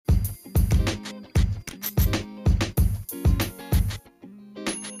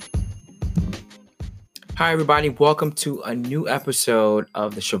Hi, everybody. Welcome to a new episode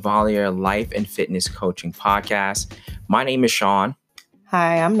of the Chevalier Life and Fitness Coaching Podcast. My name is Sean.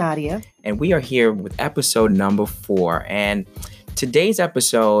 Hi, I'm Nadia. And we are here with episode number 4. And today's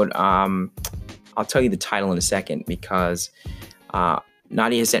episode, I'll tell you the title in a second because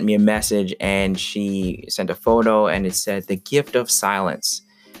Nadia sent me a message and she sent a photo and it said The Gift of Silence.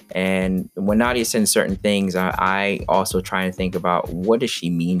 And when Nadia sends certain things, I also try and think about what does she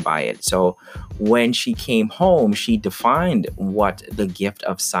mean by it. So when she came home, she defined what the gift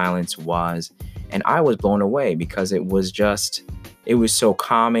of silence was. And I was blown away because it was so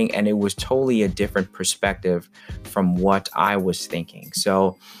calming and it was totally a different perspective from what I was thinking.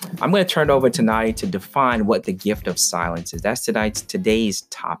 So I'm going to turn it over to Nadia to define what the gift of silence is. That's today's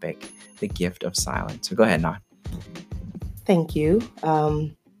topic, the gift of silence. So go ahead, Nadia. Thank you.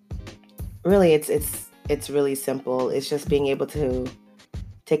 Really, it's really simple. It's just being able to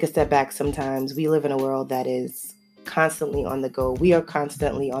take a step back sometimes. We live in a world that is constantly on the go. We are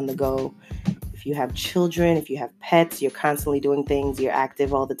constantly on the go. If you have children, if you have pets, you're constantly doing things. You're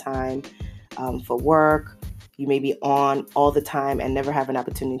active all the time. For work, you may be on all the time and never have an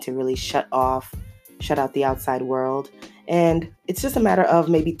opportunity to really shut out the outside world. And it's just a matter of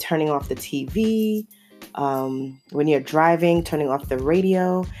maybe turning off the TV, when you're driving, turning off the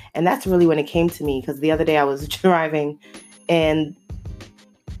radio. And that's really when it came to me, because the other day I was driving and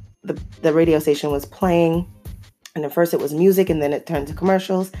the radio station was playing. And at first it was music and then it turned to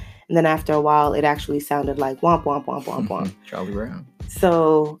commercials. And then after a while, it actually sounded like womp, womp, womp, womp, womp. Charlie Brown.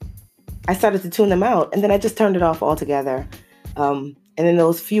 So I started to tune them out and then I just turned it off altogether. And in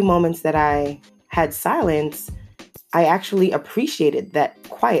those few moments that I had silence, I actually appreciated that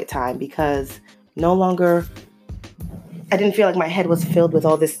quiet time because no longer, I didn't feel like my head was filled with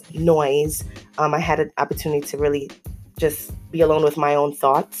all this noise. I had an opportunity to really just be alone with my own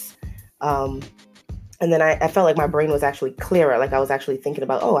thoughts. And then I felt like my brain was actually clearer. Like I was actually thinking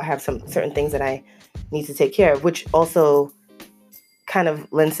about, I have some certain things that I need to take care of, which also kind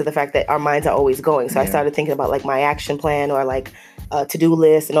of lends to the fact that our minds are always going. So I started thinking about like my action plan or like a to-do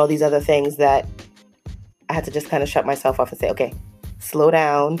list and all these other things that I had to just kind of shut myself off and say, okay, slow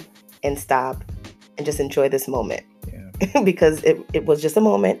down and stop and just enjoy this moment. Because it was just a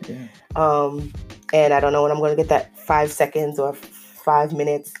moment. And I don't know when I'm going to get that 5 seconds or 5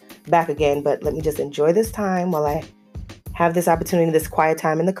 minutes back again, but let me just enjoy this time while I have this opportunity, this quiet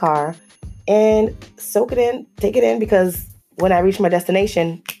time in the car, and soak it in, take it in, because when I reach my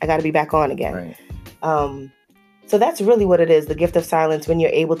destination, I got to be back on again. Right. So that's really what it is, the gift of silence, when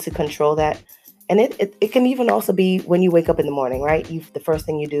you're able to control that. And it can even also be when you wake up in the morning, right? The first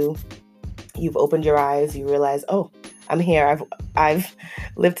thing you do, you've opened your eyes, you realize, I'm here. I've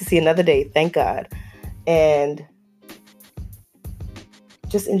lived to see another day. Thank God. And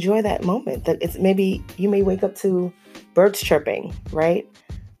just enjoy that moment. That it's maybe you may wake up to birds chirping, right?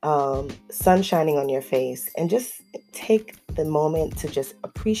 Sun shining on your face, and just take the moment to just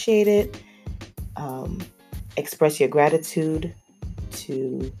appreciate it. Express your gratitude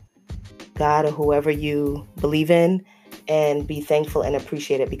to God or whoever you believe in, and be thankful and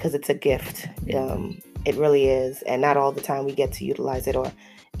appreciate it because it's a gift. It really is. And not all the time we get to utilize it or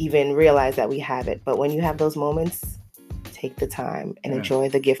even realize that we have it. But when you have those moments, take the time and enjoy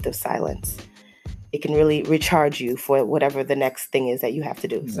the gift of silence. It can really recharge you for whatever the next thing is that you have to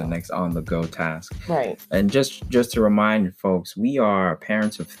do. The next on-the-go task. Right. And just to remind folks, we are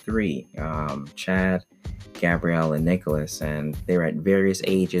parents of 3, Chad, Gabrielle, and Nicholas, and they're at various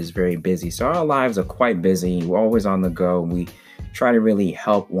ages, very busy. So our lives are quite busy. We're always on the go. We try to really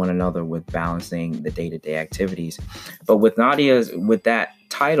help one another with balancing the day-to-day activities. But with with that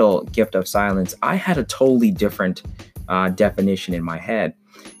title, Gift of Silence, I had a totally different definition in my head.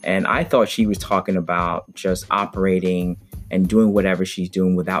 And I thought she was talking about just operating and doing whatever she's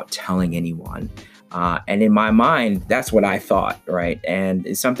doing without telling anyone. And in my mind, that's what I thought, right? And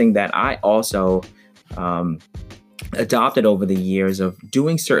it's something that I also adopted over the years of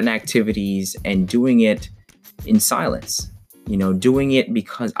doing certain activities and doing it in silence. Doing it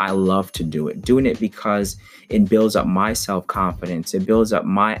because I love to do it, doing it because it builds up my self-confidence, it builds up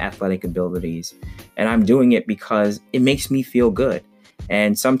my athletic abilities, and I'm doing it because it makes me feel good.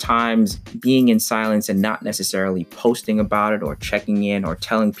 And sometimes being in silence and not necessarily posting about it or checking in or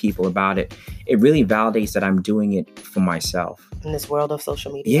telling people about it, it really validates that I'm doing it for myself. In this world of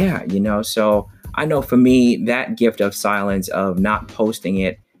social media. Yeah, so I know for me, that gift of silence, of not posting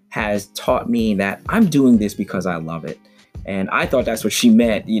it, has taught me that I'm doing this because I love it. And I thought that's what she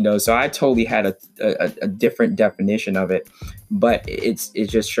meant, so I totally had a different definition of it. But it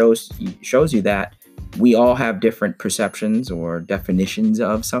just shows you that we all have different perceptions or definitions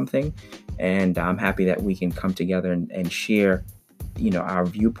of something. And I'm happy that we can come together and share, our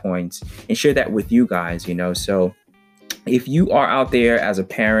viewpoints and share that with you guys, So if you are out there as a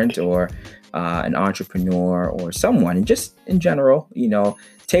parent or an entrepreneur or someone, and just in general,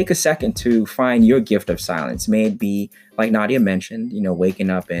 take a second to find your gift of silence. May it be, like Nadia mentioned, waking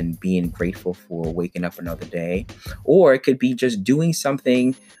up and being grateful for waking up another day. Or it could be just doing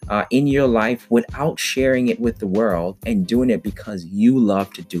something in your life without sharing it with the world and doing it because you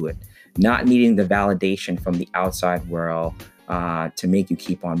love to do it, not needing the validation from the outside world to make you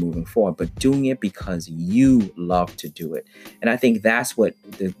keep on moving forward, but doing it because you love to do it. And I think that's what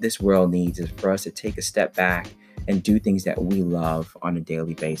this world needs, is for us to take a step back and do things that we love on a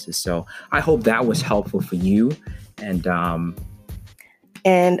daily basis. So I hope that was helpful for you. And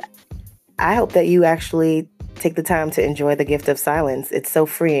I hope that you actually take the time to enjoy the gift of silence. It's so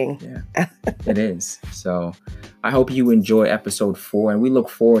freeing. Yeah, it is. So I hope you enjoy episode 4, and we look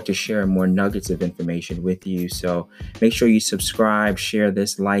forward to sharing more nuggets of information with you. So make sure you subscribe, share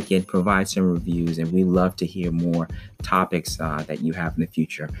this, like it, provide some reviews, and we love to hear more topics that you have in the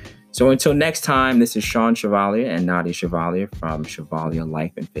future. So until next time, this is Sean Chevalier and Nadia Chevalier from Chevalier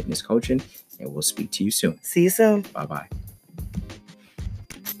Life and Fitness Coaching, and we'll speak to you soon. See you soon. Bye-bye.